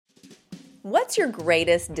What's your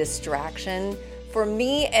greatest distraction? For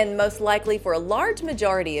me, and most likely for a large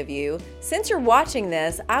majority of you, since you're watching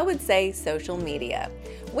this, I would say social media.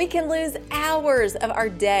 We can lose hours of our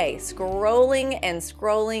day scrolling and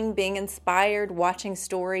scrolling, being inspired, watching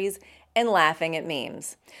stories, and laughing at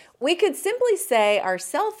memes. We could simply say our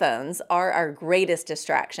cell phones are our greatest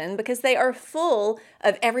distraction because they are full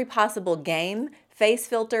of every possible game, face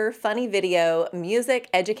filter, funny video, music,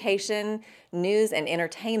 education, news, and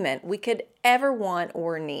entertainment we could ever want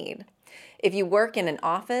or need. If you work in an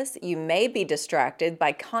office, you may be distracted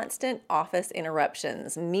by constant office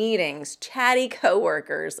interruptions, meetings, chatty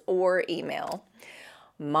coworkers, or email.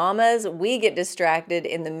 Mamas, we get distracted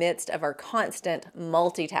in the midst of our constant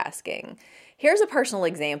multitasking. Here's a personal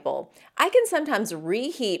example. I can sometimes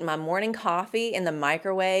reheat my morning coffee in the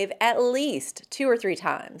microwave at least 2 or 3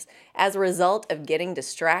 times as a result of getting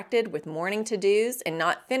distracted with morning to-dos and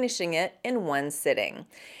not finishing it in one sitting.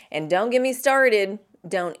 And don't get me started.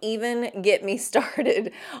 Don't even get me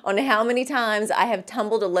started on how many times I have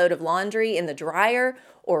tumbled a load of laundry in the dryer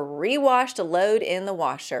or rewashed a load in the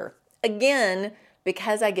washer. Again,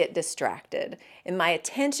 because I get distracted and my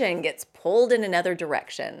attention gets pulled in another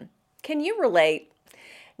direction. Can you relate?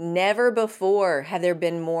 Never before have there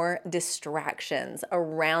been more distractions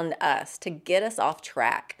around us to get us off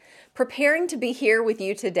track. Preparing to be here with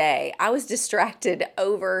you today, I was distracted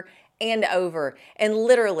over and over. And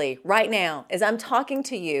literally right now, as I'm talking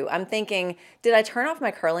to you, I'm thinking, did I turn off my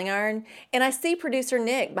curling iron? And I see producer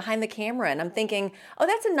Nick behind the camera and I'm thinking, oh,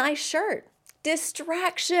 that's a nice shirt.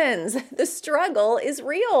 Distractions. The struggle is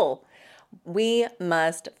real. We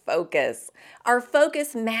must focus. Our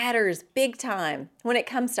focus matters big time when it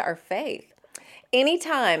comes to our faith.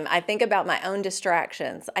 Anytime I think about my own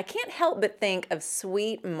distractions, I can't help but think of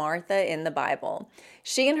sweet Martha in the Bible.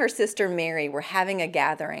 She and her sister Mary were having a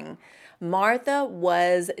gathering. Martha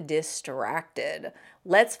was distracted.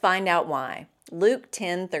 Let's find out why. Luke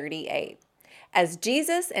 10:38. As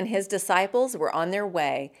Jesus and his disciples were on their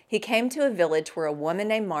way, he came to a village where a woman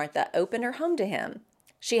named Martha opened her home to him.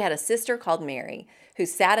 She had a sister called Mary who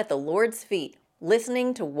sat at the Lord's feet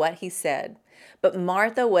listening to what he said. But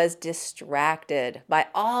Martha was distracted by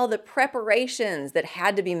all the preparations that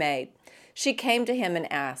had to be made. She came to him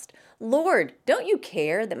and asked, "Lord, don't you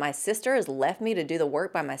care that my sister has left me to do the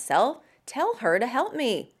work by myself? Tell her to help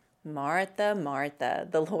me." "Martha, Martha,"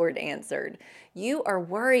 the Lord answered, "you are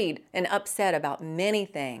worried and upset about many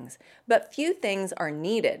things, but few things are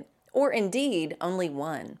needed, or indeed only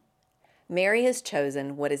one. Mary has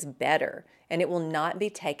chosen what is better, and it will not be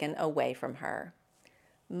taken away from her."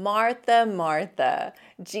 Martha, Martha,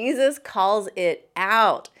 Jesus calls it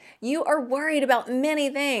out. You are worried about many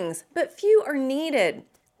things, but few are needed.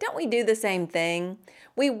 Don't we do the same thing?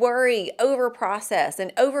 We worry, overprocess,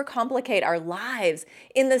 and overcomplicate our lives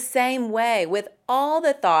in the same way with all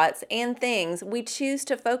the thoughts and things we choose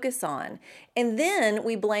to focus on. And then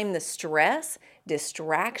we blame the stress,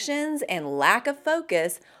 distractions, and lack of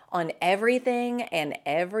focus on everything and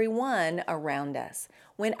everyone around us,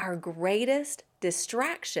 when our greatest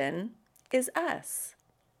distraction is us.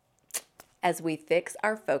 As we fix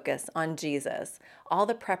our focus on Jesus, all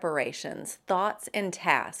the preparations, thoughts, and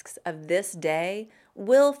tasks of this day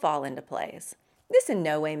will fall into place. This in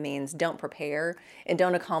no way means don't prepare and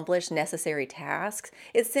don't accomplish necessary tasks.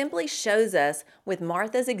 It simply shows us, with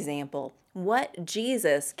Martha's example, what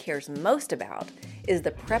Jesus cares most about is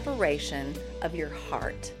the preparation of your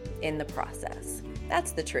heart in the process.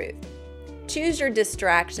 That's the truth. Choose your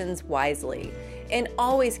distractions wisely and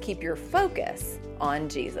always keep your focus on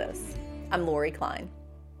Jesus. I'm Lori Klein.